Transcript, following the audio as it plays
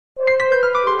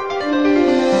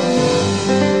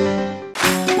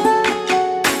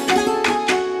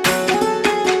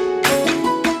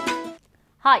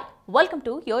Welcome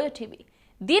to YOYO TV.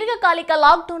 దీర్ఘకాలిక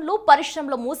లాక్డౌన్లో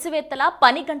పరిశ్రమల మూసివేతల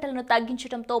పని గంటలను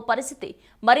తగ్గించడంతో పరిస్థితి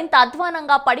మరింత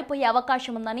అధ్వానంగా పడిపోయే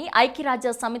అవకాశం ఉందని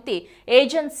ఐక్యరాజ్య సమితి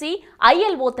ఏజెన్సీ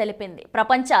ILO తెలిపింది.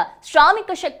 ప్రపంచ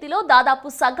శ్రామిక శక్తిలో దాదాపు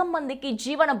సగం మందికి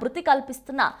జీవన భృతి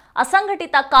కల్పిస్తున్న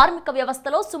అసంఘటిత కార్మిక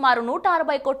వ్యవస్థలో సుమారు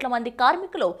 160 కోట్ల మంది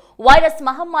కార్మికులు వైరస్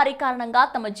మహమ్మారి కారణంగా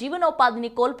తమ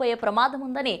జీవనోపాధిని కోల్పోయే ప్రమాదం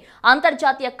ఉందని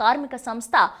అంతర్జాతీయ కార్మిక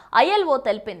సంస్థ ILO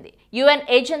తెలిపింది. UN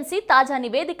ఏజెన్సీ తాజా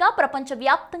నివేదిక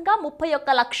ప్రపంచవ్యాప్తంగా 31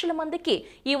 లక్షల మందికి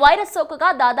ఈ వైరస్ సోకగా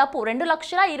దాదాపు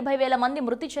 2,20,000 మంది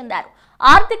మృతి చెందారు.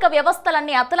 ఆర్థిక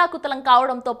వ్యవస్థలన్నీ అతలాకుతలం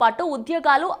కావడంతో పాటు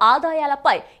ఉద్యోగాలు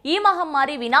ఆదాయాలపై ఈ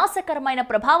మహమ్మారి వినాశకరమైన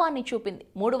ప్రభావాన్ని చూపింది.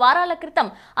 3 వారాల క్రితం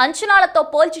అంచనాలతో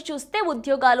పోల్చి చూస్తే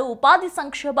ఉద్యోగాలు, ఉపాధి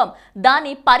సంక్షోభం,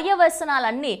 దాని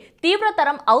పర్యవసనాలన్నీ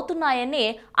తీవ్రతరం అవుతున్నాయని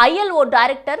ILO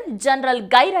డైరెక్టర్ జనరల్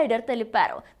Ryder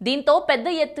తెలిపారు. దీంతో పెద్ద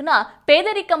ఎత్తున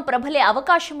పేదరికం ప్రబలే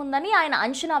అవకాశం ఉందని ఆయన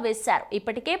అంచనా వేశారు.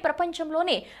 ఇప్పటికే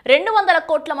ప్రపంచంలోని 200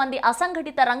 కోట్ల మంది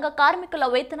అసంఘటిత రంగ కార్మికుల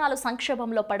వేతనాలు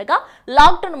సంక్షోభంలో పడగా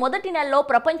లాక్డౌన్ మొదటి నెలలో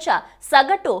ప్రపంచ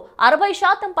సగటు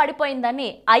 60% పడిపోయిందని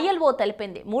ILO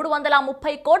తెలిపింది.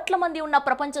 330 కోట్ల మంది ఉన్న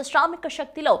ప్రపంచ శ్రామిక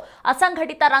శక్తిలో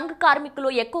అసంఘటిత రంగ కార్మికులు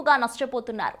ఎక్కువగా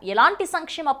నష్టపోతున్నారు. ఎలాంటి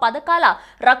సంక్షేమ పథకాల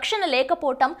రక్షణ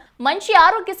లేకపోవడం, మంచి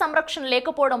ఆరోగ్య సంరక్షణ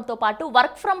లేకపోవడంతో పాటు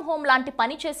వర్క్ ఫ్రం హోమ్ లాంటి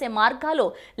పని చేసే మార్గాలు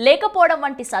లేకపోవడం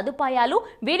వంటి సదుపాయాలు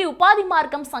వీరి ఉపాధి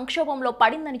మార్గం సంక్షోభంలో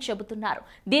పడిందని చెబుతున్నారు.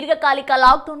 దీర్ఘకాలిక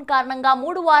లాక్డౌన్ కారణంగా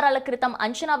 3 వారాల క్రితం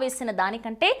అంచనా వేసిన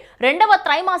దానికంటే 2వ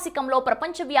త్రైమాసికంలో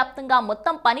ప్రపంచవ్యాప్తంగా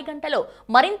మొత్తం పని గంటలు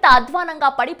మరింత అధ్వానంగా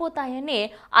పడిపోతాయని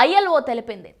ILO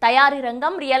తెలిపింది. తయారీ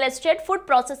రంగం, రియల్ ఎస్టేట్, ఫుడ్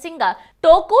ప్రాసెసింగ్,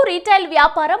 టోకు, రీటైల్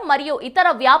వ్యాపారం మరియు ఇతర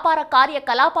వ్యాపార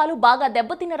కార్యకలాపాలు బాగా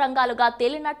దెబ్బతిన్న రంగాలుగా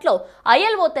తేలినట్లు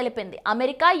ILO తెలిపింది.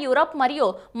 అమెరికా, యూరప్ మరియు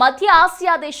మధ్య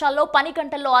ఆసియా దేశాల్లో పని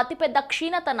గంటల్లో అతిపెద్ద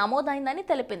క్షీణత నమోదైందని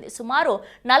తెలిపింది. సుమారు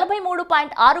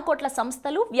 43.6 కోట్ల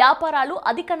సంస్థలు, వ్యాపారాలు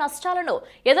అధిక నష్టాలను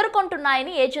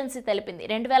ఎదుర్కొంటున్నాయని ఏజెన్సీ తెలిపింది.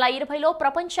 2020లో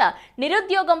ప్రపంచ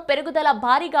నిరుద్యోగం పెరుగుదల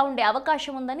భారీగా ఉండే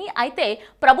అవకాశం ఉందని, అయితే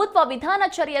ప్రభుత్వ విధాన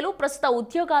చర్యలు ప్రస్తుత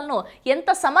ఉద్యోగాలను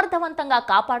ఎంత సమర్థవంతంగా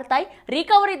కాపాడతాయి,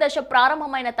 రికవరీ దశ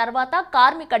ప్రారంభమైన తర్వాత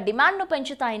కార్మిక డిమాండ్ను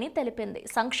పెంచుతాయని తెలిపింది.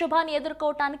 సంక్షోభాన్ని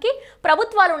ఎదుర్కోవటానికి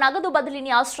ప్రభుత్వాలు నగదు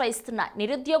బదిలీని ఆశ్రయిస్తున్నాయి.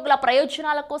 నిరుద్యోగుల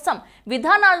ప్రయోజనాల కోసం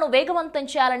విధానాలను వేగవంతం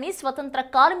చేయాలని, స్వతంత్ర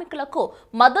కార్మికులకు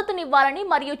మద్దతునివ్వాలని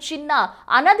మరియు చిన్న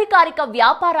అనధికారిక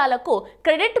వ్యాపారాలకు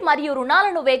క్రెడిట్ మరియు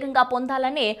రుణాలను వేగంగా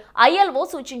పొందాలని ILO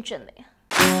సూచించింది.